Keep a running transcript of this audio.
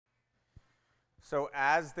So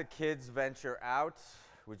as the kids venture out,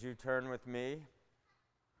 would you turn with me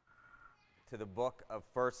to the book of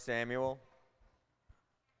 1 Samuel?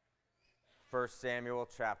 1 Samuel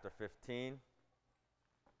chapter 15.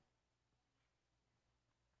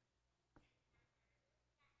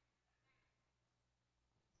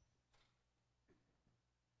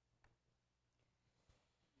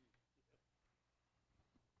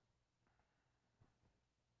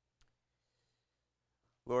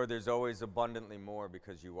 Lord, there's always abundantly more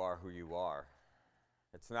because you are who you are.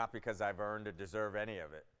 It's not because I've earned or deserve any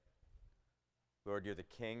of it. Lord, you're the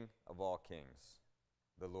King of all kings,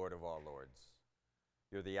 the Lord of all lords.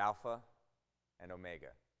 You're the Alpha and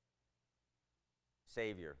Omega,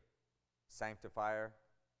 Savior, Sanctifier,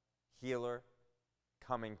 Healer,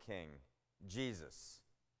 Coming King, Jesus,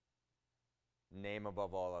 name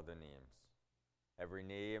above all other names. Every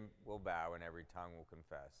knee will bow and every tongue will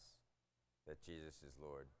confess that Jesus is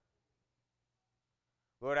Lord.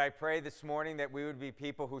 Lord, I pray this morning that we would be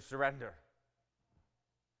people who surrender.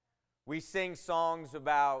 We sing songs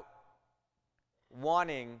about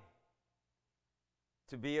wanting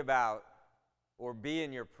to be about or be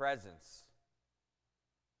in your presence.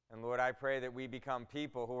 And Lord, I pray that we become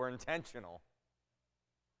people who are intentional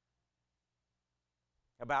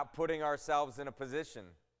about putting ourselves in a position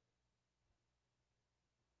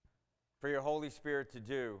for your Holy Spirit to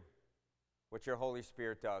do what your Holy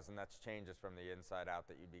Spirit does, and that's change us from the inside out,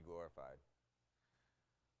 that you'd be glorified.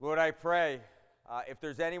 Lord, I pray if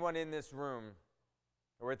there's anyone in this room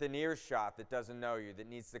or within earshot that doesn't know you, that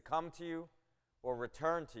needs to come to you or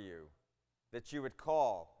return to you, that you would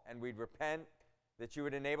call and we'd repent, that you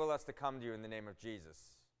would enable us to come to you in the name of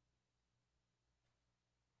Jesus.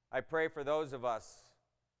 I pray for those of us,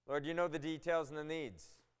 Lord, you know the details and the needs,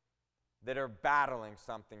 that are battling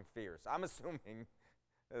something fierce. I'm assuming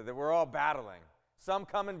that we're all battling. Some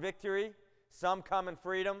come in victory, some come in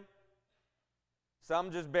freedom, some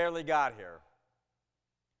just barely got here.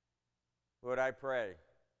 Lord, I pray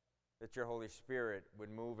that your Holy Spirit would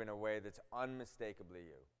move in a way that's unmistakably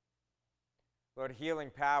you. Lord,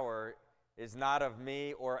 healing power is not of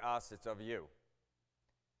me or us, it's of you.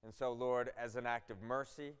 And so, Lord, as an act of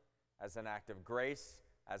mercy, as an act of grace,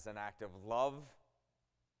 as an act of love,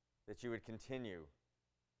 that you would continue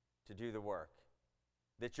to do the work,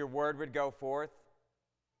 that your word would go forth.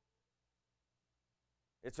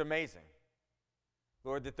 It's amazing.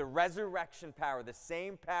 Lord, that the resurrection power, the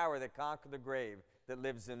same power that conquered the grave, that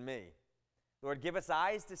lives in me. Lord, give us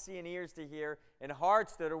eyes to see and ears to hear and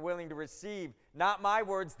hearts that are willing to receive. Not my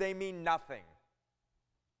words, they mean nothing,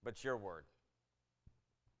 but your word,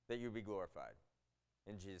 that you be glorified.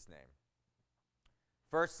 In Jesus' name.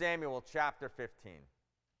 1 Samuel chapter 15.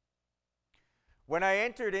 When I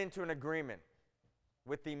entered into an agreement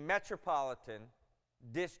with the Metropolitan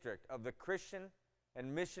District of the Christian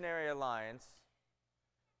and Missionary Alliance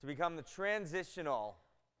to become the transitional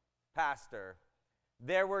pastor,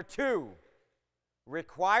 there were 2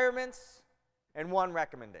 requirements and 1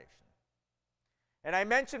 recommendation. And I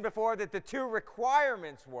mentioned before that the 2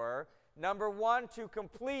 requirements were, number 1, to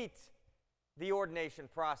complete the ordination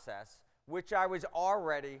process, which I was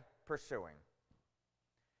already pursuing.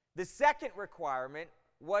 The second requirement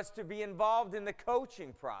was to be involved in the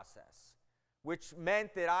coaching process, which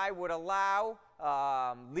meant that I would allow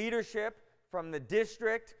leadership from the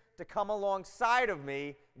district to come alongside of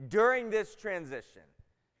me during this transition.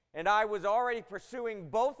 And I was already pursuing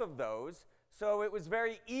both of those, so it was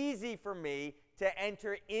very easy for me to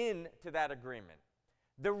enter into that agreement.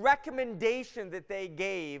 The recommendation that they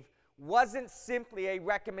gave wasn't simply a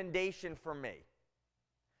recommendation for me.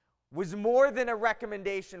 It was more than a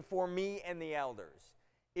recommendation for me and the elders.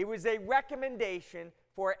 It was a recommendation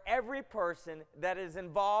for every person that is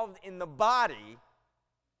involved in the body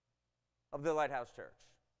of the Lighthouse Church.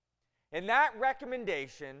 And that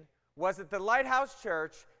recommendation was that the Lighthouse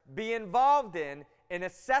Church be involved in an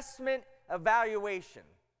assessment evaluation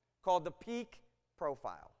called the Peak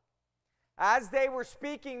Profile. As they were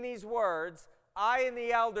speaking these words, I and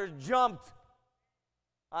the elders jumped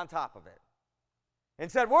on top of it and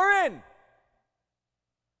said, we're in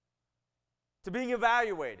to being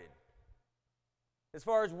evaluated as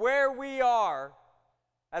far as where we are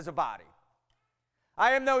as a body.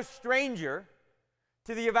 I am no stranger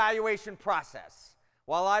to the evaluation process.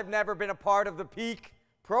 While I've never been a part of the Peak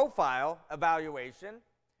Profile evaluation,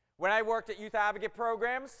 when I worked at youth advocate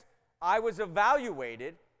programs, I was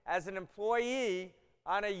evaluated as an employee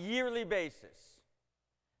on a yearly basis.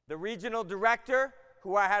 The regional director,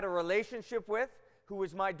 who I had a relationship with, who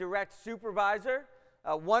was my direct supervisor,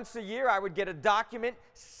 once a year I would get a document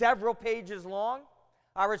several pages long.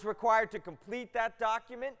 I was required to complete that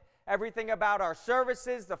document, everything about our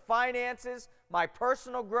services, the finances, my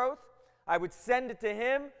personal growth. I would send it to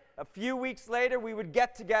him. A few weeks later, we would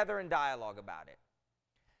get together and dialogue about it.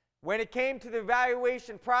 When it came to the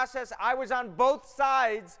evaluation process, I was on both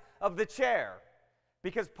sides of the chair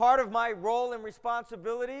because part of my role and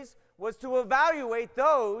responsibilities was to evaluate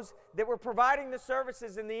those that were providing the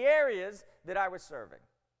services in the areas that I was serving.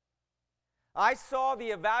 I saw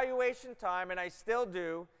the evaluation time, and I still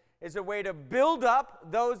do, as a way to build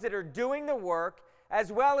up those that are doing the work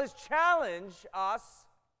as well as challenge us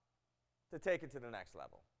to take it to the next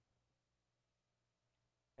level.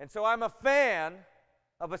 And so I'm a fan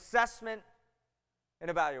of assessment and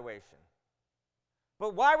evaluation.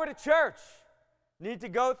 But why would a church need to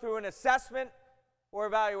go through an assessment or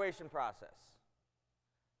evaluation process?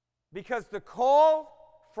 Because the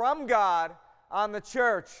call from God on the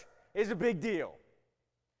church is a big deal.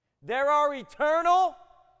 There are eternal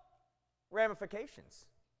ramifications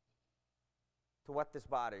to what this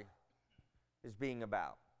body is being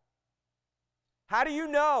about. How do you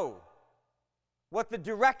know what the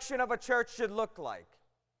direction of a church should look like?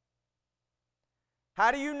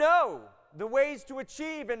 How do you know the ways to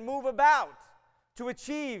achieve and move about to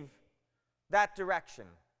achieve that direction?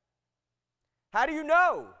 How do you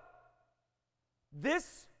know?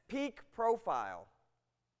 This peak profile,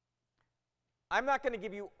 I'm not going to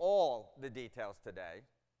give you all the details today,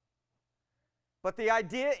 but the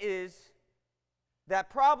idea is that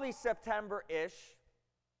probably September-ish,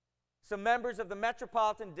 some members of the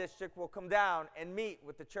Metropolitan District will come down and meet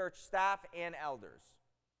with the church staff and elders.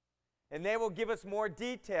 And they will give us more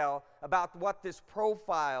detail about what this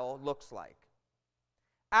profile looks like.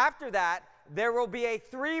 After that, there will be a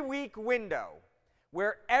 3-week window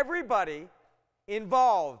where everybody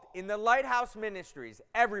involved in the Lighthouse Ministries,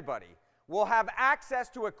 everybody, will have access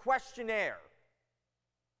to a questionnaire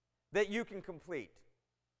that you can complete.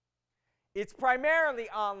 It's primarily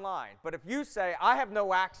online, but if you say, I have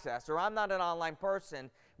no access or I'm not an online person,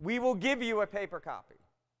 we will give you a paper copy.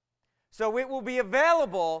 So it will be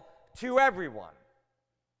available to everyone.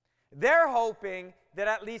 They're hoping that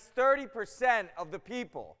at least 30% of the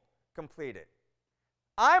people complete it.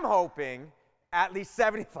 I'm hoping at least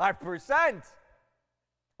 75%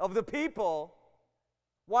 of the people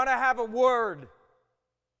want to have a word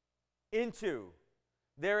into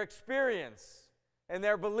their experience and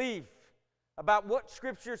their belief about what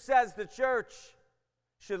Scripture says the church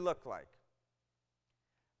should look like.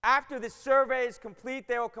 After the survey is complete,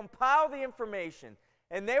 they will compile the information,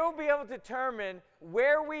 and they will be able to determine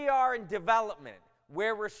where we are in development,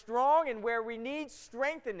 where we're strong and where we need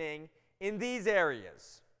strengthening in these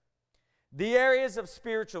areas. The areas of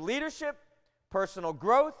spiritual leadership, personal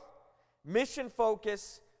growth, mission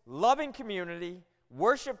focus, loving community,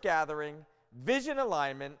 worship gathering, vision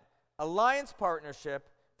alignment, alliance partnership,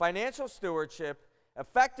 financial stewardship,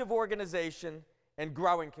 effective organization, and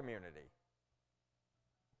growing community.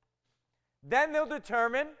 Then they'll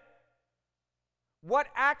determine what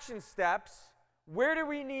action steps, where do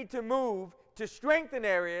we need to move to strengthen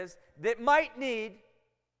areas that might need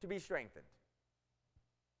to be strengthened.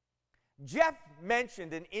 Jeff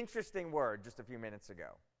mentioned an interesting word just a few minutes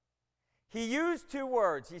ago. He used 2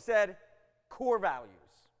 words. He said, core values.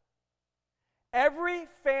 Every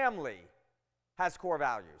family has core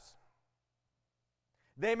values.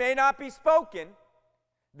 They may not be spoken,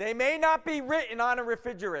 they may not be written on a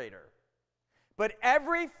refrigerator, but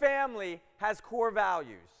every family has core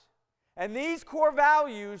values. And these core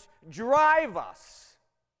values drive us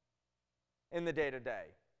in the day-to-day.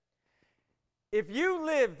 If you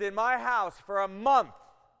lived in my house for a month,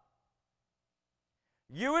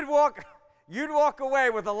 you'd walk away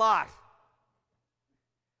with a lot.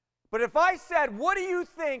 But if I said, what do you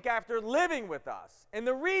think after living with us? And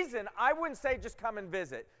the reason I wouldn't say just come and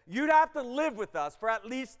visit. You'd have to live with us for at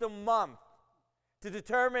least a month to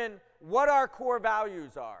determine what our core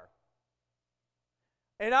values are.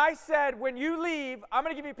 And I said, when you leave, I'm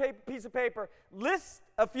going to give you a piece of paper. List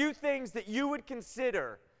a few things that you would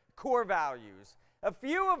consider core values. A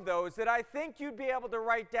few of those that I think you'd be able to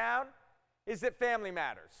write down is that family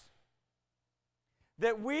matters.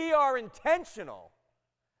 That we are intentional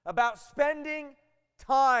about spending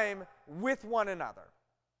time with one another.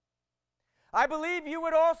 I believe you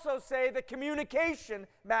would also say that communication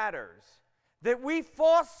matters. That we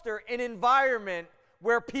foster an environment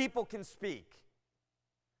where people can speak.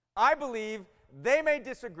 I believe they may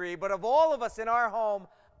disagree, but of all of us in our home,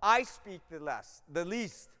 I speak the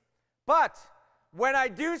least. But when I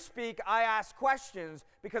do speak, I ask questions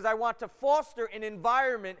because I want to foster an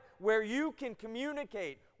environment where you can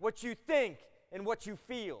communicate what you think and what you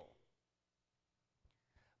feel.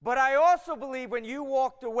 But I also believe when you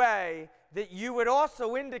walked away that you would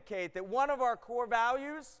also indicate that one of our core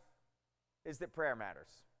values is that prayer matters.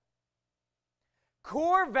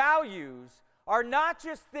 Core values are not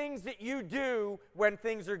just things that you do when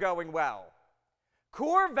things are going well.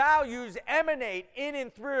 Core values emanate in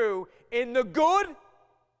and through in the good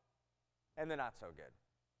and the not so good.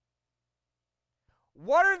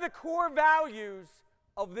 What are the core values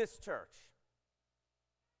of this church?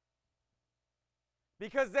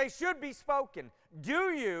 Because they should be spoken.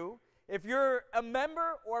 Do you, if you're a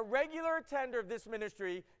member or a regular attender of this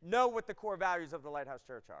ministry, know what the core values of the Lighthouse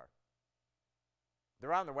Church are?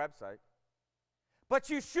 They're on the website. But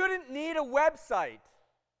you shouldn't need a website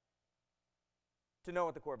to know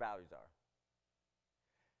what the core values are.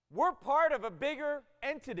 We're part of a bigger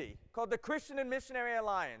entity called the Christian and Missionary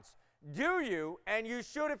Alliance. Do you, and you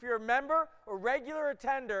should if you're a member or regular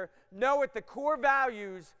attender, know what the core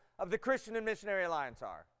values of the Christian and Missionary Alliance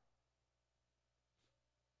are?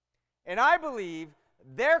 And I believe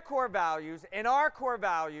their core values and our core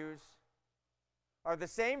values are the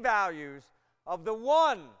same values of the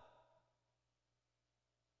one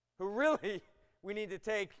who really we need to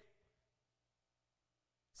take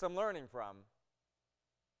some learning from,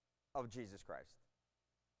 of Jesus Christ.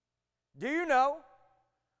 Do you know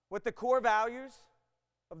what the core values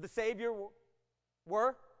of the Savior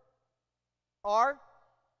are?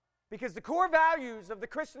 Because the core values of the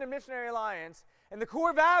Christian and Missionary Alliance and the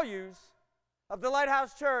core values of the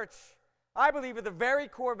Lighthouse Church, I believe, are the very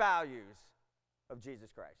core values of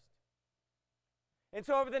Jesus Christ. And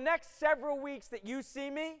so over the next several weeks that you see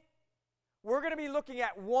me, we're going to be looking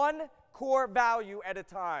at one core value at a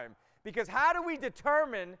time. Because how do we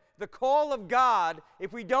determine the call of God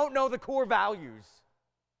if we don't know the core values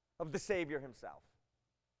of the Savior himself?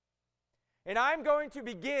 And I'm going to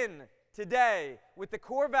begin today with the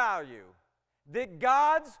core value that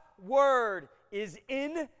God's Word is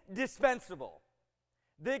indispensable.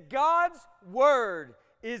 That God's Word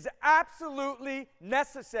is absolutely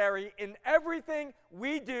necessary in everything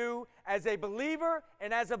we do as a believer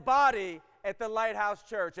and as a body at the Lighthouse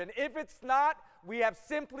Church. And if it's not, we have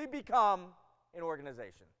simply become an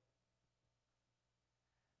organization.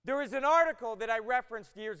 There is an article that I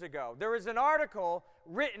referenced years ago. There is an article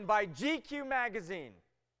written by GQ magazine.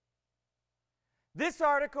 This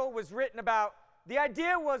article was written about, the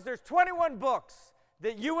idea was there's 21 books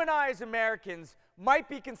that you and I as Americans might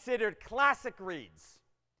be considered classic reads.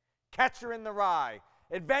 Catcher in the Rye,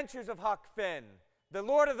 Adventures of Huck Finn, The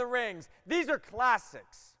Lord of the Rings. These are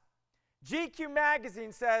classics. GQ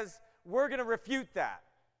magazine says we're going to refute that.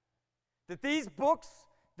 That these books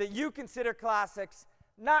that you consider classics,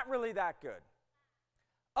 not really that good.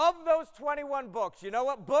 Of those 21 books, you know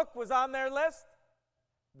what book was on their list?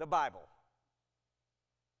 The Bible.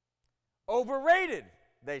 Overrated,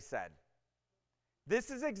 they said. This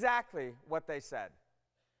is exactly what they said.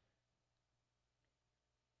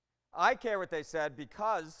 I care what they said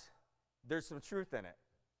because there's some truth in it.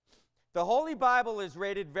 The Holy Bible is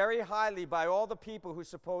rated very highly by all the people who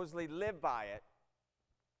supposedly live by it,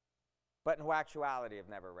 but in actuality have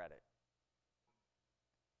never read it.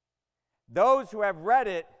 Those who have read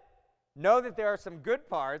it know that there are some good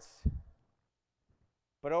parts,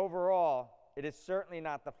 but overall, it is certainly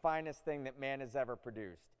not the finest thing that man has ever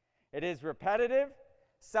produced. It is repetitive,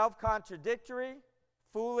 self-contradictory,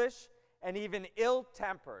 foolish, and even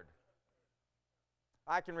ill-tempered.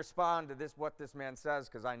 I can respond to this, what this man says,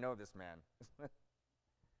 because I know this man.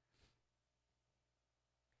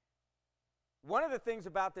 One of the things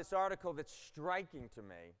about this article that's striking to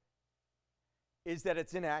me is that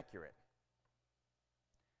it's inaccurate.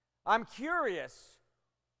 I'm curious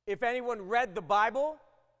if anyone read the Bible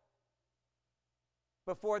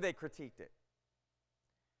before they critiqued it.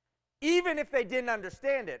 Even if they didn't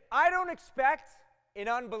understand it. I don't expect an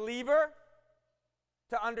unbeliever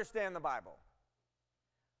to understand the Bible.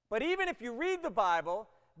 But even if you read the Bible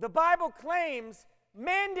claims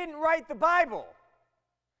man didn't write the Bible.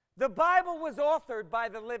 The Bible was authored by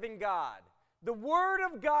the living God. The Word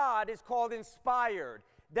of God is called inspired,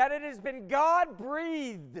 that it has been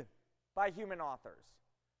God-breathed by human authors.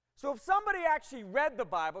 So if somebody actually read the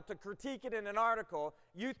Bible to critique it in an article,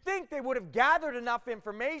 you'd think they would have gathered enough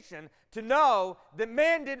information to know that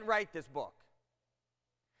man didn't write this book.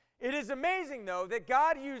 It is amazing, though, that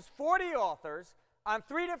God used 40 authors on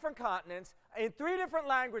 3 different continents, in 3 different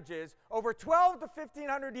languages, over 12 to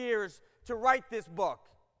 1,500 years to write this book.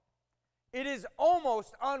 It is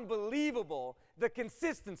almost unbelievable, the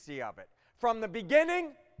consistency of it, from the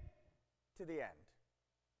beginning to the end.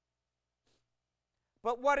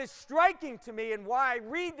 But what is striking to me and why I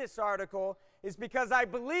read this article is because I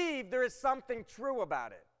believe there is something true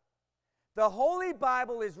about it. The Holy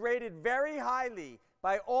Bible is rated very highly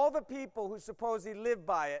by all the people who supposedly live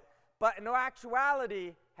by it, but in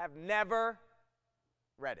actuality have never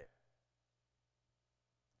read it.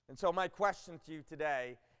 And so my question to you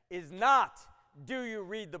today is not, do you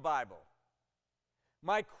read the Bible?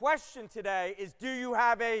 My question today is, do you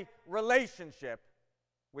have a relationship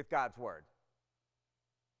with God's Word?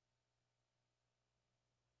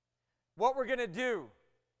 What we're going to do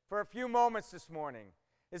for a few moments this morning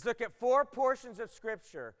is look at 4 portions of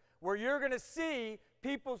Scripture where you're going to see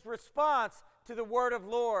people's response to the Word of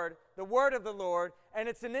the Lord, and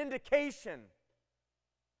it's an indication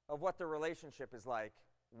of what the relationship is like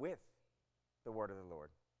with the Word of the Lord.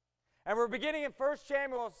 And we're beginning in 1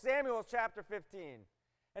 Samuel chapter 15.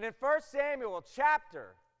 And in 1 Samuel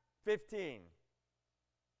chapter 15,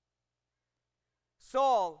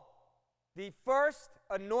 Saul, the first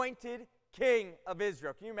anointed king of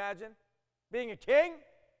Israel. Can you imagine being a king?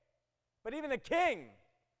 But even the king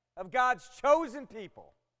of God's chosen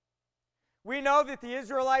people. We know that the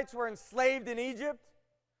Israelites were enslaved in Egypt.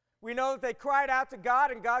 We know that they cried out to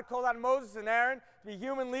God, and God called out Moses and Aaron to be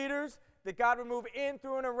human leaders, that God would move in,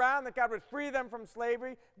 through, and around, that God would free them from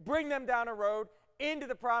slavery, bring them down a road into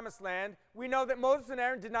the promised land. We know that Moses and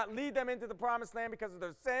Aaron did not lead them into the promised land because of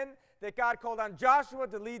their sin, that God called on Joshua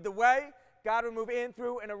to lead the way. God would move in,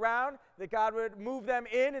 through, and around, that God would move them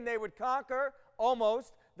in and they would conquer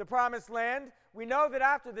almost the promised land. We know that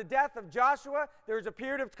after the death of Joshua, there was a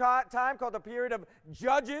period of time called the period of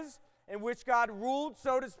Judges, in which God ruled,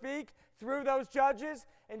 so to speak, through those judges.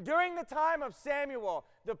 And during the time of Samuel,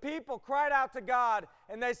 the people cried out to God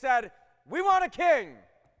and they said, "We want a king."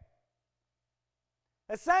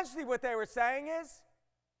 Essentially what they were saying is,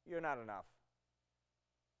 you're not enough.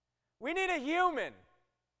 We need a human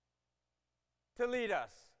to lead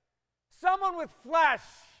us. Someone with flesh.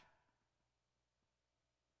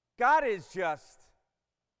 God is just,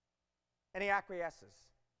 and he acquiesces.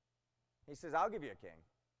 He says, I'll give you a king.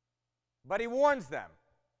 But he warns them.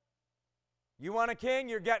 You want a king?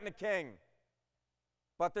 You're getting a king.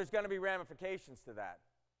 But there's going to be ramifications to that.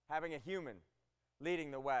 Having a human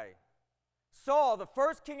leading the way. Saul, the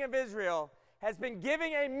first king of Israel, has been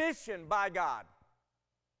given a mission by God.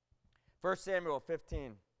 1 Samuel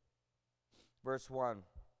 15, verse 1.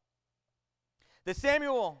 Then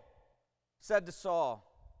Samuel said to Saul,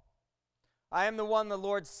 I am the one the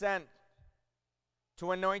Lord sent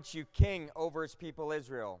to anoint you king over his people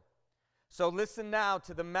Israel. So listen now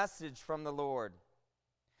to the message from the Lord.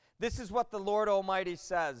 This is what the Lord Almighty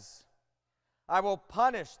says. I will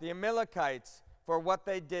punish the Amalekites for what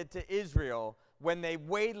they did to Israel when they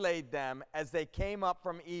waylaid them as they came up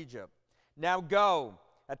from Egypt. Now go,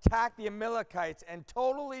 attack the Amalekites and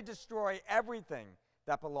totally destroy everything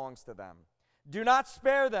that belongs to them. Do not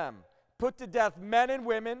spare them. Put to death men and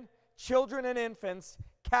women, children and infants,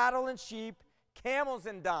 cattle and sheep, camels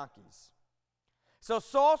and donkeys. So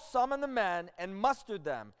Saul summoned the men and mustered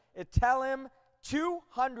them. Tell him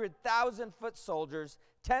 200,000 foot soldiers,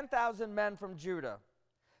 10,000 men from Judah.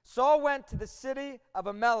 Saul went to the city of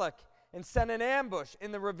Amalek and sent an ambush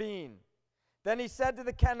in the ravine. Then he said to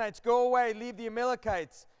the Kenites, go away, leave the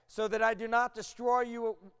Amalekites, so that I do not destroy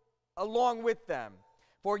you along with them.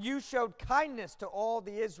 For you showed kindness to all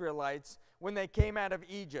the Israelites when they came out of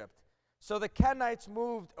Egypt. So the Kenites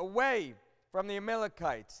moved away from the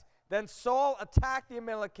Amalekites. Then Saul attacked the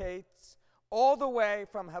Amalekites all the way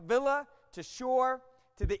from Havilah to Shur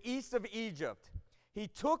to the east of Egypt. He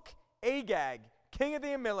took Agag, king of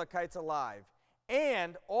the Amalekites, alive,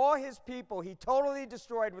 and all his people he totally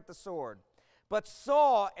destroyed with the sword. But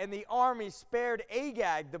Saul and the army spared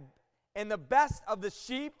Agag and the best of the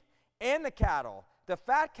sheep and the cattle, the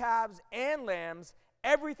fat calves and lambs,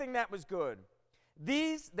 everything that was good.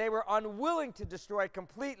 These they were unwilling to destroy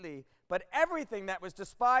completely, but everything that was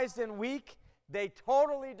despised and weak, they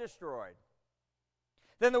totally destroyed.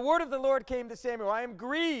 Then the word of the Lord came to Samuel, I am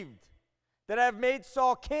grieved that I have made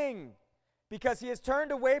Saul king, because he has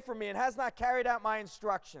turned away from me and has not carried out my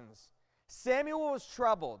instructions. Samuel was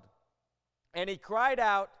troubled, and he cried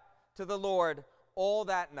out to the Lord all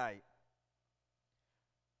that night.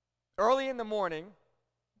 Early in the morning,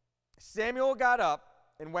 Samuel got up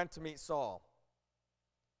and went to meet Saul.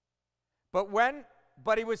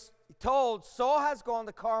 But he was told, Saul has gone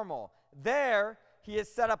to Carmel. There he has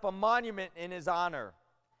set up a monument in his honor,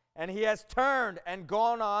 and he has turned and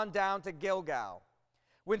gone on down to Gilgal.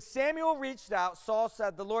 When Samuel reached out, Saul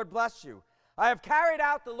said, the Lord bless you. I have carried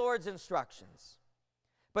out the Lord's instructions.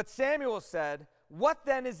 But Samuel said, what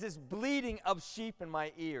then is this bleating of sheep in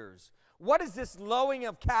my ears? What is this lowing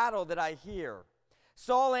of cattle that I hear?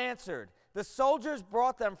 Saul answered, The soldiers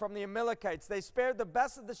brought them from the Amalekites. They spared the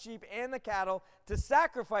best of the sheep and the cattle to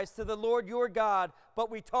sacrifice to the Lord your God, but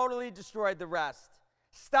we totally destroyed the rest.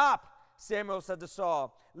 Stop, Samuel said to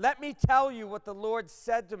Saul. Let me tell you what the Lord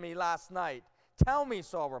said to me last night. Tell me,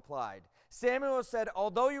 Saul replied. Samuel said,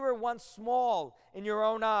 although you were once small in your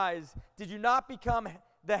own eyes, did you not become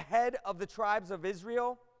the head of the tribes of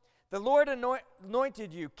Israel? The Lord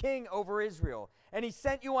anointed you king over Israel, and he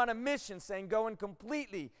sent you on a mission, saying, go and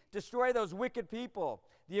completely destroy those wicked people,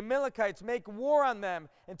 the Amalekites. Make war on them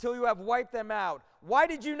until you have wiped them out. Why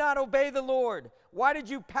did you not obey the Lord? Why did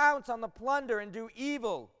you pounce on the plunder and do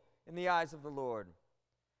evil in the eyes of the Lord?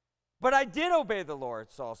 But I did obey the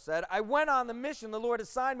Lord, Saul said. I went on the mission the Lord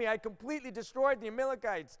assigned me. I completely destroyed the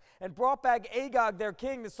Amalekites and brought back Agag, their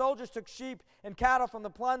king. The soldiers took sheep and cattle from the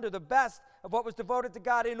plunder, the best of what was devoted to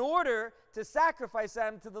God, in order to sacrifice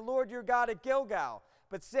them to the Lord your God at Gilgal.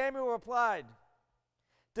 But Samuel replied,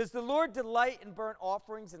 does the Lord delight in burnt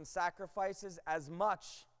offerings and sacrifices as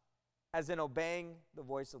much as in obeying the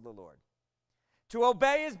voice of the Lord? To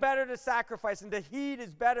obey is better than sacrifice, and to heed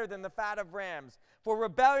is better than the fat of rams. For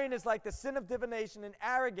rebellion is like the sin of divination, and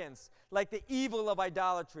arrogance like the evil of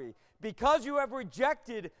idolatry. Because you have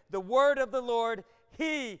rejected the word of the Lord,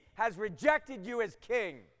 he has rejected you as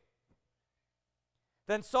king.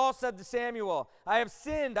 Then Saul said to Samuel, I have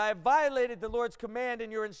sinned. I have violated the Lord's command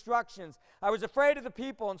and your instructions. I was afraid of the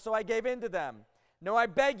people, and so I gave in to them. No, I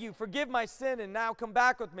beg you, forgive my sin, and now come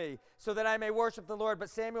back with me, so that I may worship the Lord.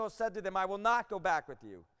 But Samuel said to them, I will not go back with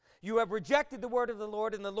you. You have rejected the word of the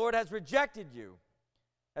Lord, and the Lord has rejected you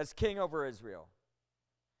as king over Israel.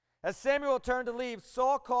 As Samuel turned to leave,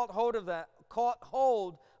 Saul caught hold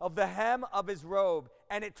of the hem of his robe,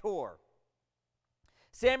 and it tore.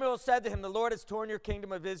 Samuel said to him, the Lord has torn your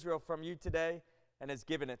kingdom of Israel from you today, and has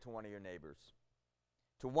given it to one of your neighbors,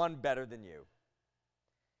 to one better than you.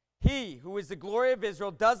 He who is the glory of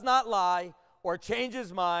Israel does not lie or change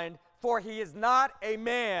his mind, for he is not a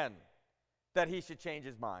man that he should change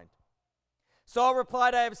his mind. Saul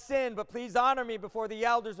replied, I have sinned, but please honor me before the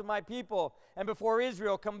elders of my people and before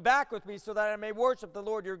Israel. Come back with me so that I may worship the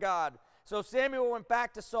Lord your God. So Samuel went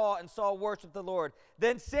back to Saul, and Saul worshiped the Lord.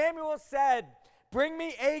 Then Samuel said, bring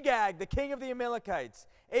me Agag, the king of the Amalekites.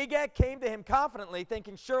 Agag came to him confidently,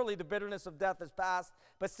 thinking surely the bitterness of death is past.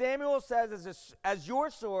 But Samuel says, as your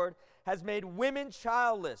sword has made women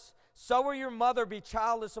childless, so will your mother be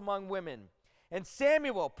childless among women. And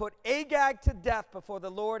Samuel put Agag to death before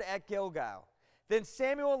the Lord at Gilgal. Then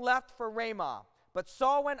Samuel left for Ramah, but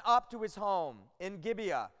Saul went up to his home in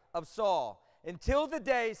Gibeah of Saul. Until the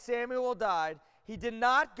day Samuel died, he did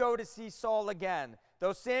not go to see Saul again,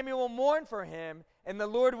 though Samuel mourned for him, and the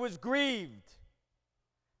Lord was grieved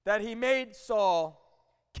that he made Saul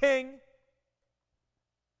king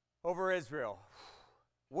over Israel.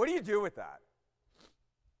 What do you do with that?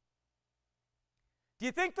 Do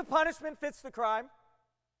you think the punishment fits the crime?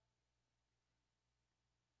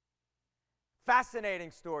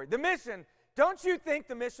 Fascinating story. The mission, don't you think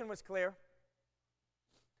the mission was clear?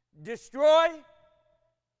 Destroy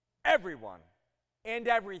everyone and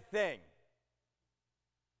everything.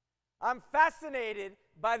 I'm fascinated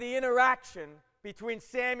by the interaction between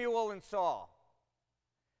Samuel and Saul.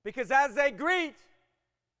 Because as they greet,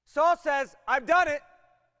 Saul says, I've done it.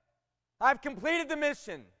 I've completed the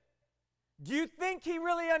mission. Do you think he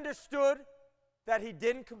really understood that he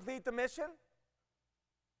didn't complete the mission?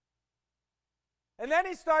 And then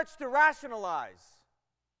he starts to rationalize.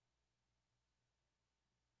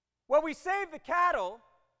 Well, we saved the cattle,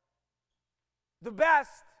 the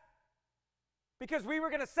best, because we were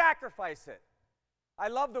going to sacrifice it. I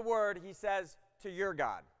love the word, he says, to your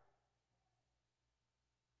God.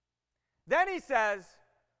 Then he says,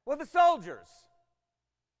 well, the soldiers.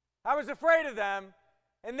 I was afraid of them,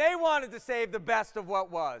 and they wanted to save the best of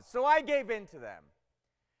what was, so I gave in to them.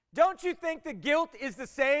 Don't you think the guilt is the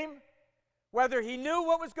same? Whether he knew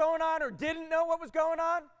what was going on or didn't know what was going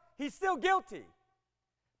on, he's still guilty.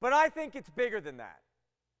 But I think it's bigger than that.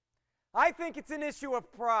 I think it's an issue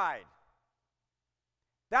of pride.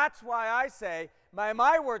 That's why I say,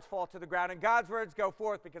 my words fall to the ground and God's words go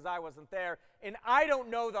forth, because I wasn't there. And I don't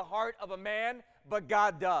know the heart of a man, but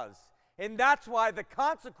God does. And that's why the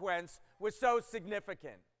consequence was so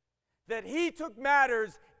significant, that he took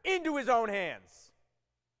matters into his own hands.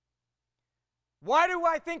 Why do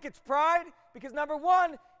I think it's pride? Because number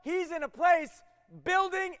one, he's in a place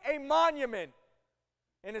building a monument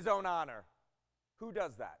in his own honor. Who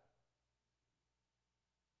does that?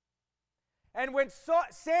 And when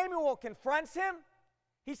Samuel confronts him,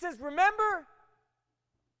 he says, remember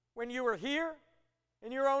when you were here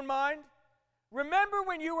in your own mind? Remember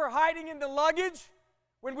when you were hiding in the luggage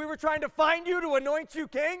when we were trying to find you to anoint you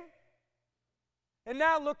king? And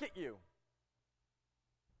now look at you.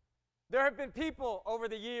 There have been people over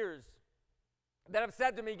the years that have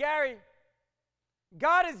said to me, Gary,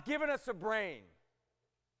 God has given us a brain.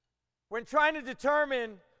 When trying to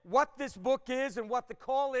determine what this book is and what the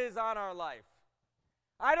call is on our life,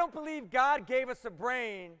 I don't believe God gave us a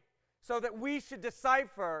brain so that we should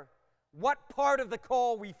decipher what part of the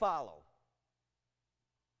call we follow.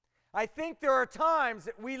 I think there are times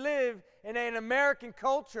that we live in an American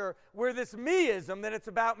culture where this meism, that it's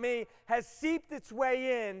about me, has seeped its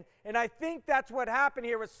way in, and I think that's what happened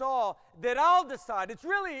here with Saul, that I'll decide. It's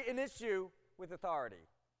really an issue with authority.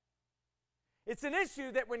 It's an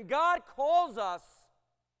issue that when God calls us,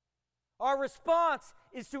 our response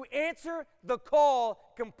is to answer the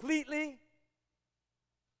call completely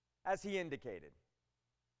as he indicated.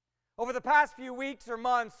 Over the past few weeks or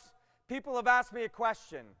months, people have asked me a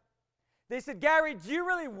question. They said, Gary, do you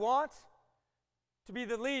really want to be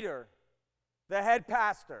the leader, the head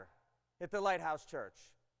pastor at the Lighthouse Church?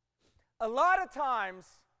 A lot of times,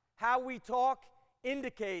 how we talk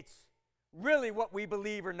indicates really what we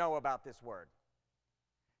believe or know about this word.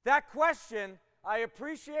 That question, I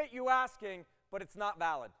appreciate you asking, but it's not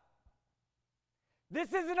valid.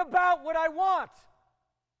 This isn't about what I want.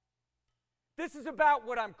 This is about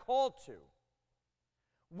what I'm called to.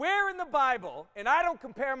 Where in the Bible, and I don't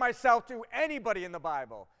compare myself to anybody in the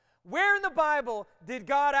Bible, where in the Bible did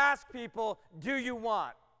God ask people, do you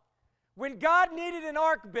want? When God needed an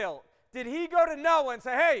ark built, did he go to Noah and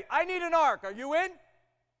say, hey, I need an ark, are you in?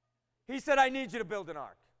 He said, I need you to build an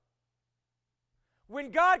ark.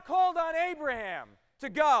 When God called on Abraham to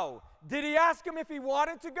go, did he ask him if he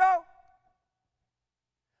wanted to go?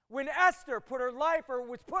 When Esther put her life, or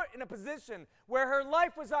was put in a position where her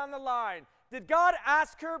life was on the line, did God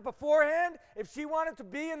ask her beforehand if she wanted to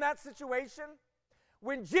be in that situation?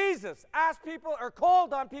 When Jesus asked people or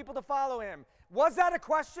called on people to follow him, was that a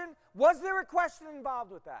question? Was there a question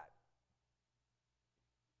involved with that?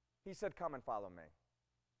 He said, come and follow me.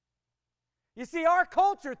 You see, our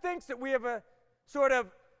culture thinks that we have a sort of,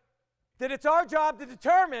 that it's our job to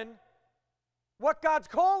determine what God's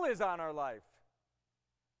call is on our life.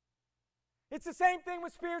 It's the same thing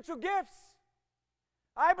with spiritual gifts.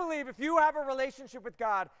 I believe if you have a relationship with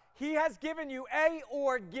God, he has given you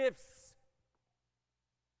or gifts.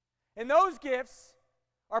 And those gifts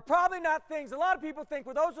are probably not things, a lot of people think,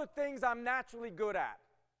 well, those are things I'm naturally good at.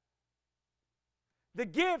 The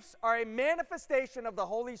gifts are a manifestation of the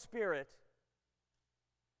Holy Spirit,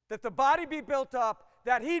 that the body be built up,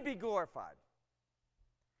 that he'd be glorified.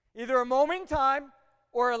 Either a moment in time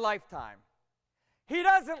or a lifetime. He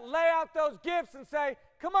doesn't lay out those gifts and say,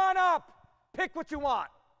 come on up, pick what you want.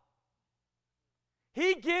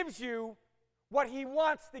 He gives you what he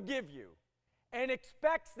wants to give you and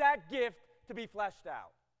expects that gift to be fleshed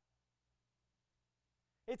out.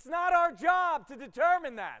 It's not our job to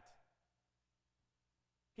determine that.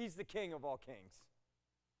 He's the King of all kings.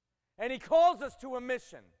 And he calls us to a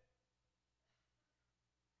mission.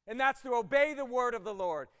 And that's to obey the word of the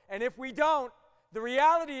Lord. And if we don't, the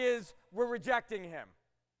reality is we're rejecting him.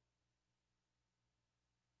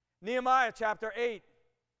 Nehemiah chapter 8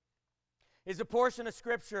 is a portion of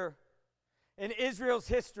Scripture in Israel's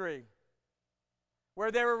history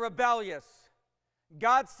where they were rebellious.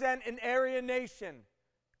 God sent an Aryan nation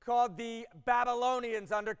called the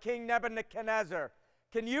Babylonians under King Nebuchadnezzar.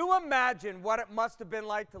 Can you imagine what it must have been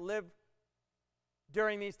like to live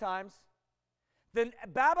during these times? The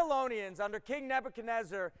Babylonians under King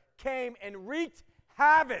Nebuchadnezzar came and wreaked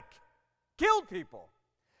havoc, killed people,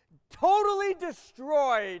 totally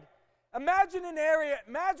destroyed. Imagine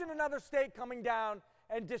another state coming down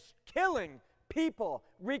and just killing people,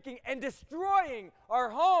 wreaking and destroying our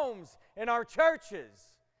homes and our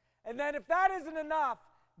churches. And then if that isn't enough,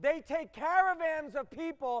 they take caravans of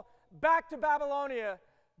people back to Babylonia,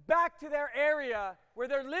 back to their area where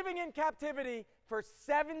they're living in captivity for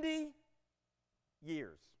 70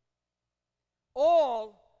 years.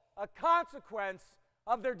 All a consequence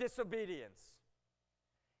of their disobedience.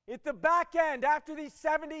 At the back end, after these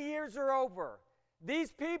 70 years are over,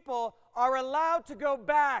 these people are allowed to go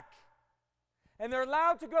back. And they're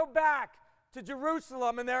allowed to go back to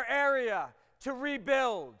Jerusalem and their area to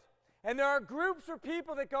rebuild. And there are groups of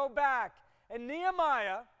people that go back. And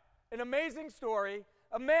Nehemiah, an amazing story,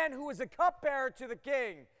 a man who was a cupbearer to the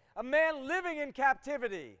king, a man living in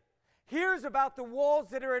captivity, hears about the walls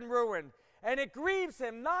that are in ruin. And it grieves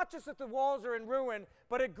him, not just that the walls are in ruin,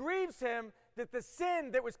 but it grieves him that the sin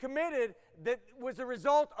that was committed that was a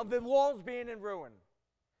result of the walls being in ruin.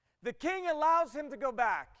 The king allows him to go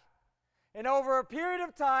back. And over a period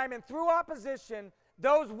of time and through opposition,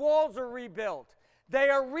 those walls are rebuilt. They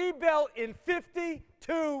are rebuilt in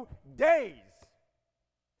 52 days.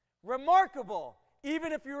 Remarkable,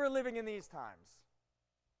 even if you were living in these times.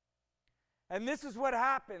 And this is what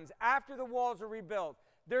happens after the walls are rebuilt.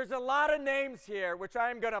 There's a lot of names here which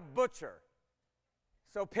I am going to butcher.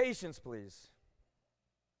 So patience, please.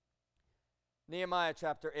 Nehemiah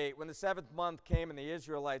chapter 8. When the 7th month came and the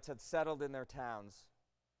Israelites had settled in their towns,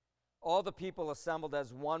 all the people assembled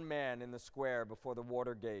as one man in the square before the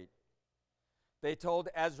water gate. They told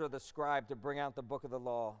Ezra the scribe to bring out the book of the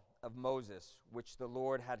law of Moses, which the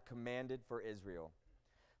Lord had commanded for Israel.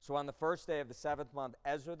 So on the first day of the 7th month,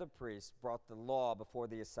 Ezra the priest brought the law before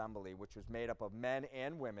the assembly, which was made up of men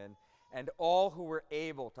and women, and all who were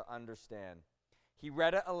able to understand. He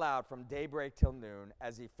read it aloud from daybreak till noon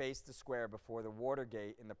as he faced the square before the water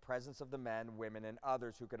gate in the presence of the men, women, and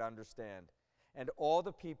others who could understand. And all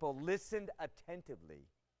the people listened attentively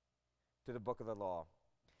to the book of the law.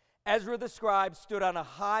 Ezra the scribe stood on a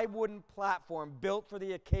high wooden platform built for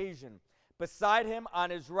the occasion. Beside him on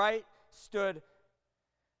his right stood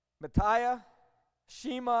Mattaiah,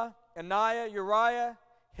 Shema, Ananiah, Uriah,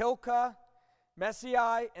 Hilkiah,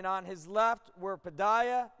 Messiah, and on his left were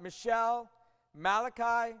Pedaiah, Mishael,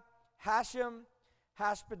 Malachi, Hashem,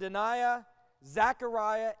 Hashbadaniah,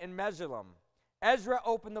 Zechariah, and Meshullam. Ezra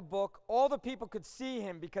opened the book. All the people could see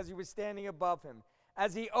him because he was standing above him.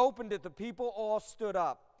 As he opened it, the people all stood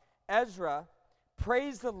up. Ezra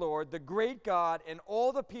praised the Lord, the great God, and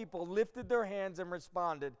all the people lifted their hands and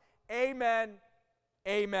responded, Amen,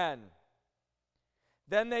 Amen.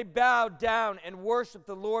 Then they bowed down and worshiped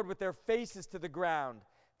the Lord with their faces to the ground.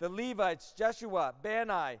 The Levites, Jeshua,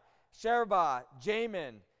 Bani, Sherebiah,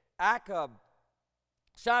 Jamin, Akab,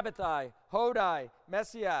 Shabbatai, Hodai,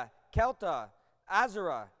 Messiah, Kelta,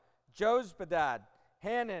 Azarah, Jozbadad,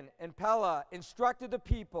 Hanan, and Pella instructed the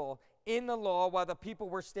people in the law while the people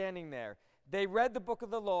were standing there. They read the book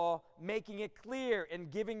of the law, making it clear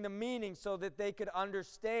and giving the meaning so that they could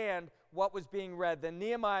understand what was being read. Then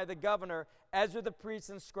Nehemiah the governor, Ezra the priest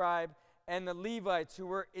and scribe, and the Levites who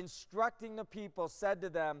were instructing the people said to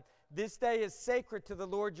them, This day is sacred to the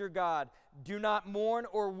Lord your God. Do not mourn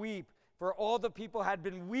or weep, for all the people had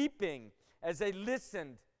been weeping as they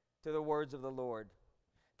listened to the words of the Lord.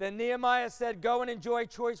 Then Nehemiah said, Go and enjoy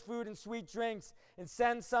choice food and sweet drinks, and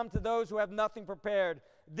send some to those who have nothing prepared.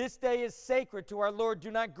 This day is sacred to our Lord. Do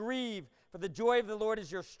not grieve, for the joy of the Lord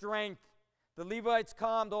is your strength. The Levites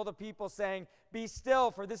calmed all the people, saying, Be still,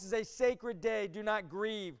 for this is a sacred day. Do not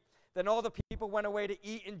grieve. Then all the people went away to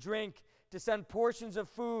eat and drink, to send portions of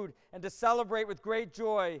food, and to celebrate with great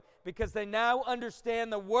joy, because they now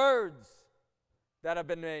understand the words that have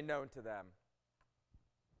been made known to them.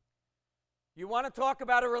 You want to talk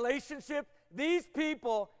about a relationship? These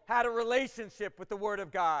people had a relationship with the Word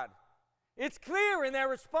of God. It's clear in their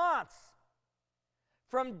response.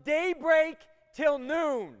 From daybreak till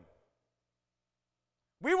noon.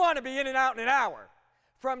 We want to be in and out in an hour.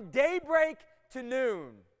 From daybreak to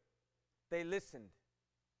noon, they listened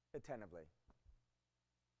attentively.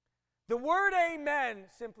 The word amen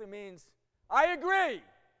simply means, I agree.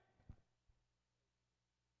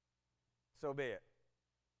 So be it.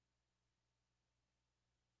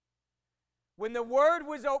 When the word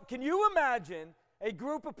was open, can you imagine a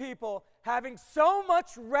group of people having so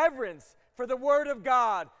much reverence for the word of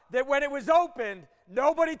God that when it was opened,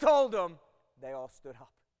 nobody told them, they all stood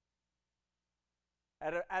up.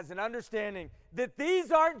 As an understanding that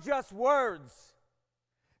these aren't just words.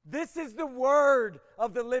 This is the word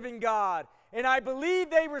of the living God. And I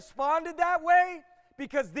believe they responded that way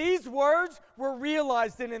because these words were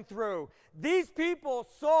realized in and through. These people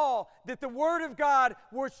saw that the word of God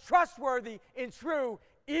was trustworthy and true,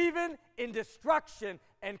 even in destruction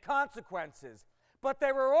and consequences. But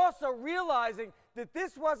they were also realizing that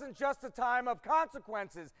this wasn't just a time of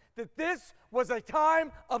consequences, that this was a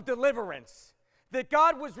time of deliverance, that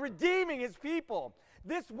God was redeeming his people.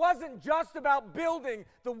 This wasn't just about building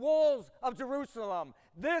the walls of Jerusalem.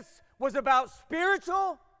 This was about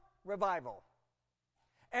spiritual revival.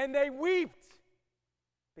 And they wept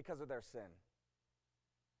because of their sin.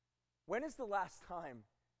 When is the last time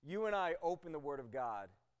you and I opened the Word of God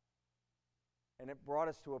and it brought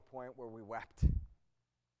us to a point where we wept?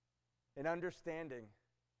 An understanding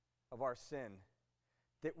of our sin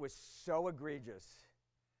that was so egregious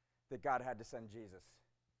that God had to send Jesus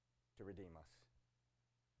to redeem us.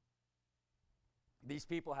 These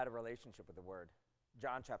people had a relationship with the Word.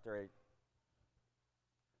 John chapter 8.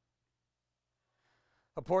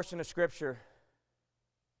 A portion of Scripture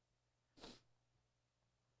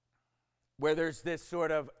where there's this sort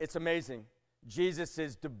of, it's amazing. Jesus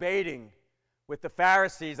is debating with the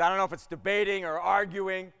Pharisees. I don't know if it's debating or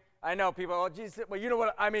arguing. I know people, oh, Jesus, well, you know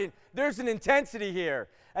what I mean? There's an intensity here.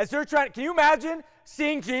 As they're trying, can you imagine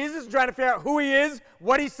seeing Jesus and trying to figure out who he is,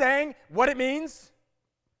 what he's saying, what it means?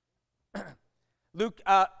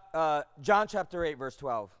 John chapter 8, verse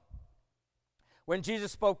 12. When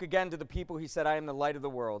Jesus spoke again to the people, he said, I am the light of the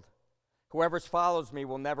world. Whoever follows me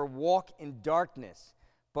will never walk in darkness,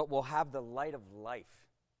 but will have the light of life.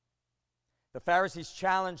 The Pharisees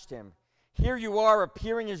challenged him. Here you are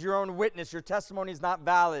appearing as your own witness. Your testimony is not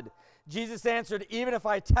valid. Jesus answered, even if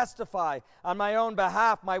I testify on my own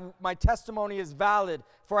behalf, my testimony is valid,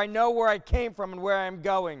 for I know where I came from and where I am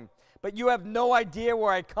going. But you have no idea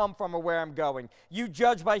where I come from or where I'm going. You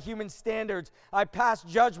judge by human standards. I pass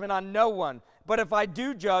judgment on no one. But if I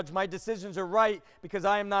do judge, my decisions are right, because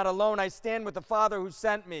I am not alone. I stand with the Father who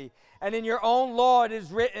sent me. And in your own law it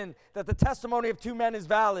is written that the testimony of two men is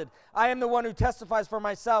valid. I am the one who testifies for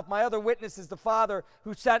myself. My other witness is the Father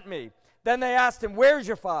who sent me. Then they asked him, where is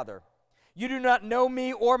your Father? You do not know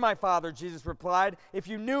me or my Father, Jesus replied. If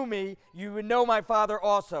you knew me, you would know my Father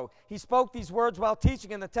also. He spoke these words while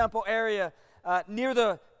teaching in the temple area near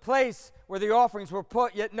the place where the offerings were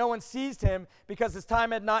put, yet no one seized him because his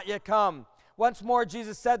time had not yet come. Once more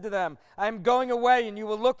Jesus said to them, I am going away, and you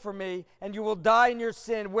will look for me, and you will die in your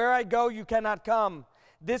sin. Where I go, you cannot come.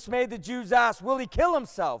 This made the Jews ask, will he kill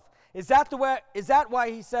himself? Is that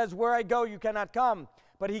why he says, where I go, you cannot come?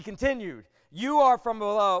 But he continued, you are from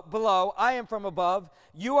below, I am from above.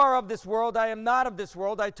 You are of this world, I am not of this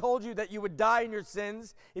world. I told you that you would die in your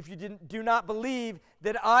sins. If you do not believe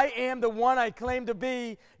that I am the one I claim to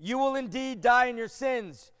be, you will indeed die in your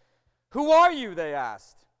sins. Who are you, they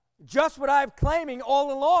asked. Just what I have claiming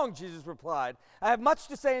all along, Jesus replied. I have much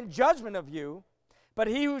to say in judgment of you, but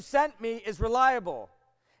he who sent me is reliable.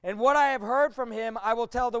 And what I have heard from him, I will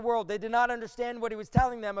tell the world. They did not understand what he was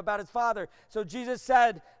telling them about his Father. So Jesus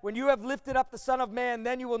said, when you have lifted up the Son of Man,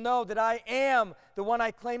 then you will know that I am the one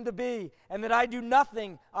I claim to be, and that I do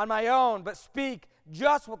nothing on my own, but speak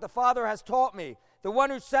just what the Father has taught me. The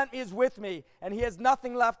one who sent me is with me, and he has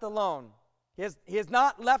nothing left alone. He has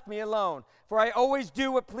not left me alone, for I always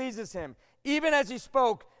do what pleases him. Even as he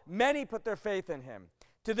spoke, many put their faith in him.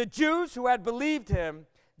 To the Jews who had believed him,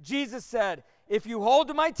 Jesus said, if you hold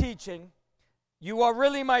to my teaching, you are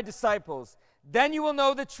really my disciples. Then you will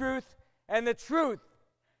know the truth, and the truth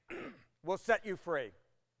will set you free.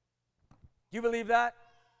 Do you believe that?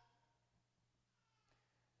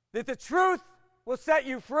 That the truth will set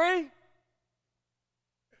you free?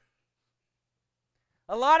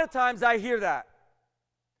 A lot of times I hear that.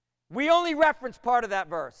 We only reference part of that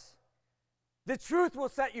verse. The truth will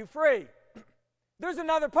set you free. There's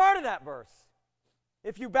another part of that verse.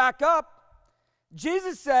 If you back up,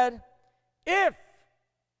 Jesus said, if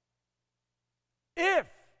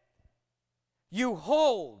you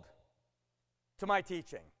hold to my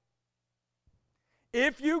teaching,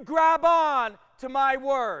 if you grab on to my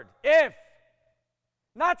word,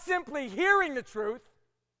 not simply hearing the truth,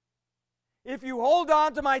 if you hold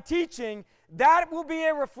on to my teaching, that will be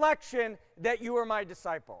a reflection that you are my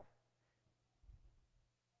disciple.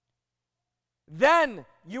 Then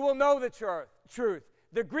you will know the truth.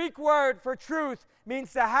 The Greek word for truth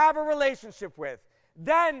means to have a relationship with.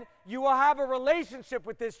 Then you will have a relationship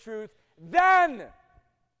with this truth. Then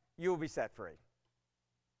you will be set free.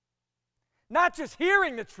 Not just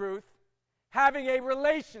hearing the truth, having a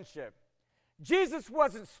relationship. Jesus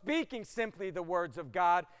wasn't speaking simply the words of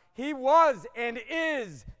God. He was and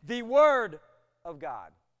is the Word of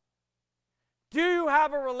God. Do you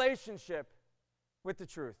have a relationship with the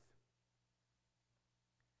truth?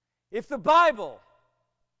 If the Bible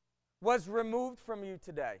was removed from you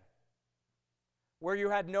today, where you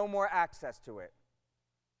had no more access to it,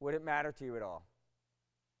 would it matter to you at all?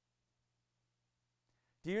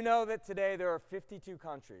 Do you know that today there are 52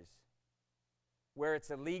 countries where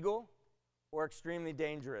it's illegal or extremely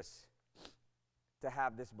dangerous to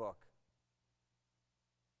have this book?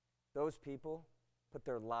 Those people put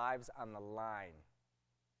their lives on the line.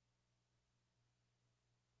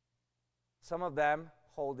 Some of them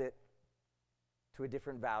hold it to a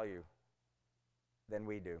different value than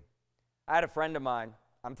we do. I had a friend of mine.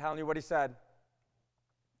 I'm telling you what he said.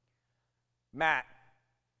 Matt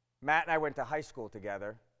and I went to high school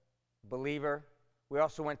together. Believer. We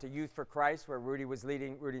also went to Youth for Christ, where Rudy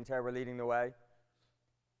and Tara were leading the way.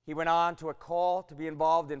 He went on to a call to be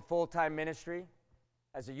involved in full-time ministry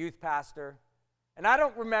as a youth pastor. And I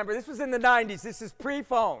don't remember, this was in the 90s, this is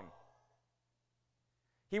pre-phone.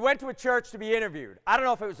 He went to a church to be interviewed. I don't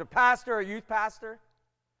know if it was a pastor or a youth pastor.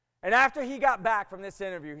 And after he got back from this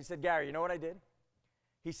interview, he said, Gary, you know what I did?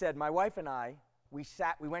 He said, my wife and I we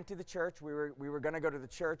went to the church. We were going to go to the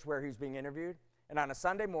church where he was being interviewed. And on a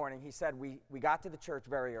Sunday morning, he said, we got to the church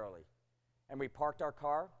very early. And we parked our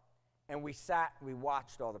car, and we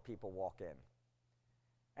watched all the people walk in.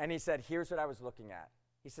 And he said, here's what I was looking at.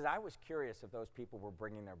 He said, I was curious if those people were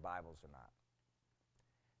bringing their Bibles or not.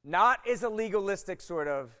 Not as a legalistic sort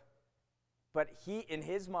of, but in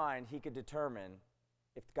his mind, he could determine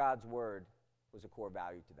if God's word was a core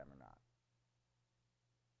value to them or not.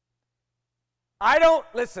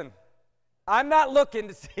 Listen, I'm not looking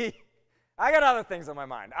to see, I got other things on my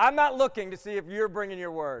mind. I'm not looking to see if you're bringing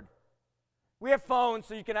your word. We have phones,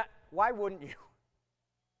 so you can, why wouldn't you?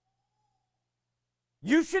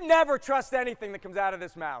 You should never trust anything that comes out of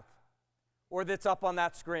this mouth or that's up on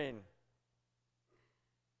that screen.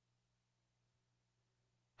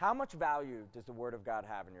 How much value does the Word of God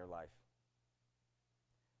have in your life?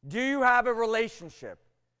 Do you have a relationship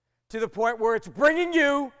to the point where it's bringing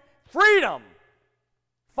you freedom?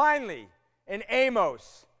 Finally, in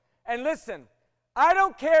Amos. And listen, I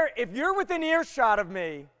don't care if you're within earshot of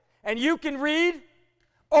me and you can read,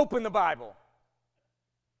 open the Bible.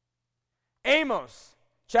 Amos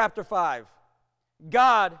chapter 5.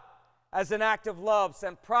 God, as an act of love,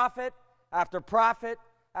 sent prophet after prophet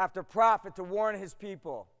after prophet to warn his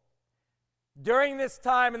people. During this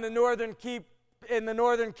time in the northern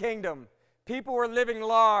kingdom, people were living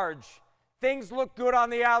large. Things looked good on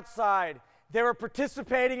the outside. They were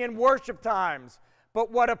participating in worship times.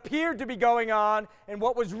 But what appeared to be going on and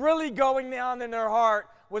what was really going on in their heart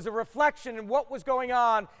was a reflection in what was going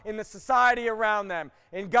on in the society around them.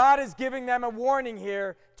 And God is giving them a warning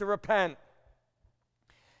here to repent.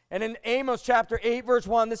 And in Amos chapter 8, verse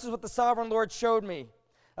 1, this is what the sovereign Lord showed me.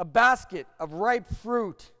 A basket of ripe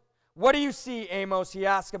fruit. What do you see, Amos? He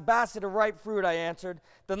asked. A basket of ripe fruit, I answered.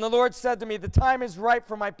 Then the Lord said to me, the time is ripe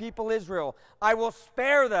for my people Israel. I will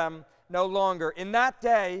spare them no longer. In that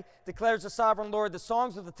day, declares the sovereign Lord, the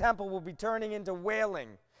songs of the temple will be turning into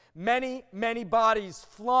wailing. Many, many bodies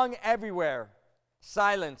flung everywhere.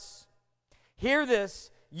 Silence. Hear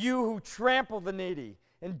this, you who trample the needy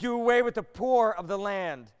and do away with the poor of the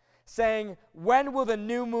land, saying, when will the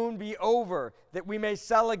new moon be over, that we may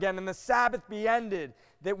sell again, and the Sabbath be ended,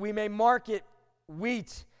 that we may market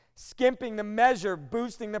wheat, skimping the measure,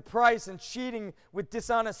 boosting the price, and cheating with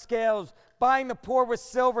dishonest scales, buying the poor with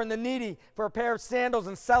silver and the needy for a pair of sandals,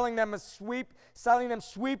 and selling them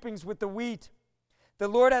sweepings with the wheat. The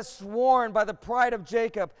Lord has sworn by the pride of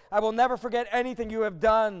Jacob, I will never forget anything you have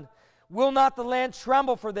done. Will not the land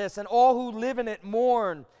tremble for this, and all who live in it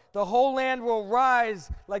mourn? The whole land will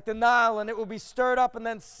rise like the Nile, and it will be stirred up and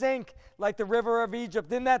then sink like the river of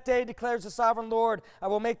Egypt. In that day, declares the sovereign Lord, I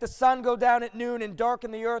will make the sun go down at noon and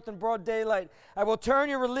darken the earth in broad daylight. I will turn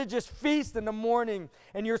your religious feast into mourning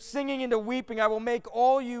and your singing into weeping. I will make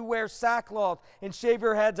all you wear sackcloth and shave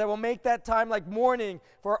your heads. I will make that time like mourning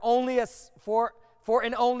for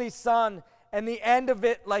an only son, and the end of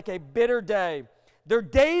it like a bitter day. Their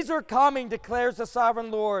days are coming, declares the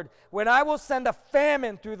sovereign Lord, when I will send a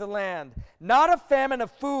famine through the land. Not a famine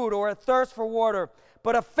of food or a thirst for water,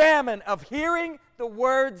 but a famine of hearing the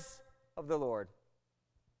words of the Lord.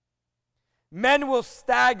 Men will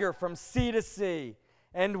stagger from sea to sea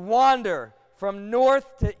and wander from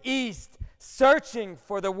north to east, searching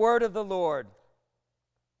for the word of the Lord,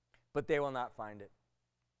 but they will not find it.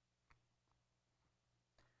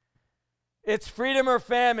 It's freedom or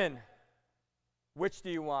famine. Which do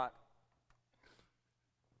you want?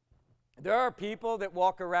 There are people that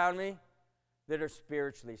walk around me that are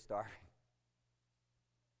spiritually starving.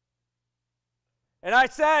 And I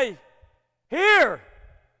say, here,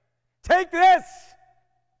 take this.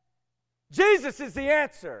 Jesus is the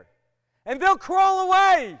answer. And they'll crawl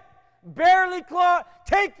away, barely claw.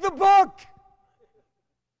 Take the book.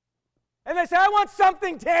 And they say, I want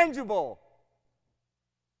something tangible.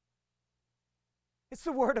 It's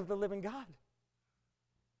the word of the living God.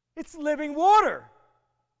 It's living water.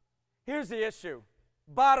 Here's the issue.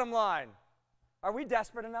 Bottom line. Are we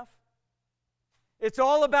desperate enough? It's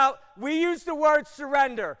all about, we use the word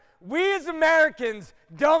surrender. We as Americans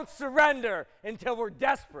don't surrender until we're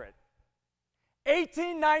desperate.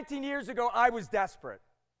 18, 19 years ago, I was desperate.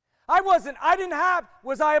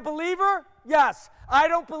 Was I a believer? Yes. I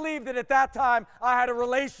don't believe that at that time I had a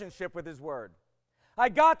relationship with His Word. I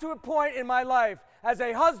got to a point in my life as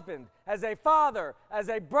a husband, as a father, as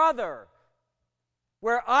a brother,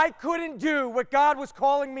 where I couldn't do what God was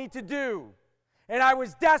calling me to do. And I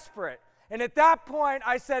was desperate. And at that point,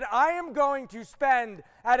 I said, I am going to spend,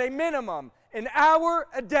 at a minimum, an hour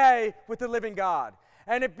a day with the living God.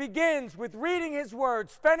 And it begins with reading His Word,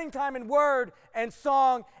 spending time in Word and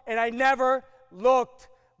song, and I never looked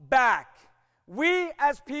back. We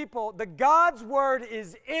as people, the God's word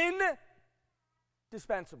is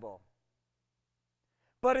indispensable.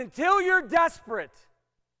 But until you're desperate,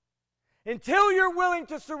 until you're willing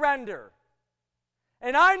to surrender,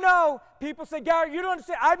 and I know people say, Gary, you don't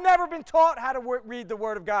understand. I've never been taught how to read the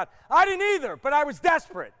Word of God. I didn't either, but I was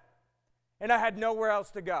desperate, and I had nowhere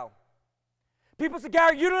else to go. People say,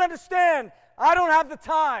 Gary, you don't understand. I don't have the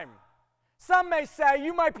time. Some may say,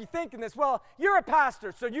 you might be thinking this, well, you're a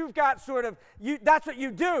pastor, so you've got sort of, that's what you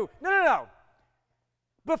do. No.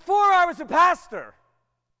 Before I was a pastor,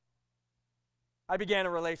 I began a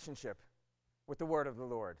relationship with the Word of the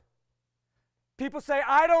Lord. People say,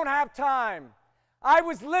 I don't have time. I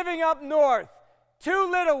was living up north, 2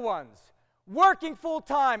 little ones, working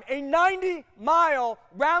full-time, a 90-mile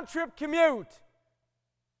round-trip commute,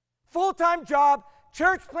 full-time job,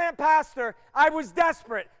 church plant pastor. I was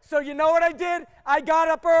desperate. So you know what I did? I got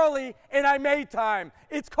up early and I made time.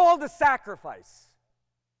 It's called a sacrifice.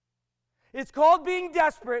 It's called being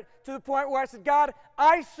desperate to the point where I said, God,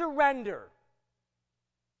 I surrender.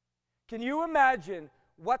 Can you imagine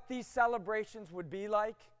what these celebrations would be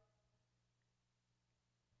like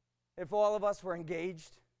if all of us were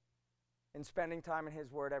engaged in spending time in His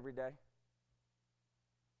Word every day?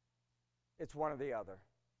 It's one or the other.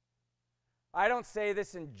 I don't say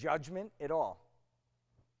this in judgment at all.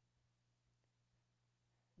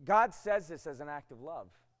 God says this as an act of love.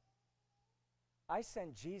 I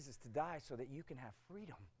sent Jesus to die so that you can have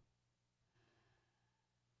freedom.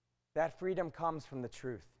 That freedom comes from the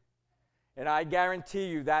truth. And I guarantee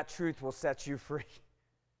you that truth will set you free.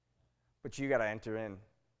 But you got to enter in.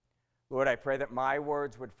 Lord, I pray that my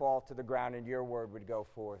words would fall to the ground and your word would go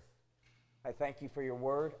forth. I thank you for your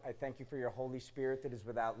word. I thank you for your Holy Spirit that is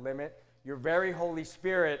without limit. Your very Holy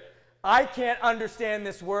Spirit, I can't understand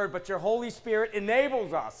this word, but your Holy Spirit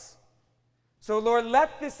enables us. So, Lord,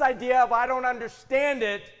 let this idea of I don't understand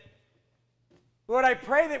it, Lord, I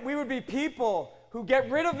pray that we would be people who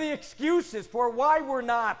get rid of the excuses for why we're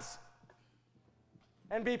not,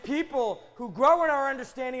 and be people who grow in our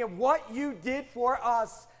understanding of what you did for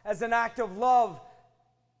us as an act of love,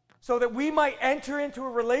 so that we might enter into a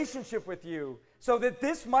relationship with you, so that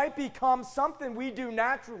this might become something we do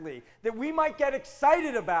naturally, that we might get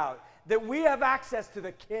excited about, that we have access to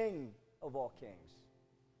the King of all kings,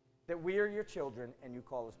 that we are your children and you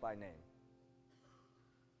call us by name.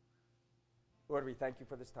 Lord, we thank you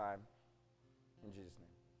for this time. In Jesus'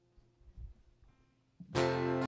 name.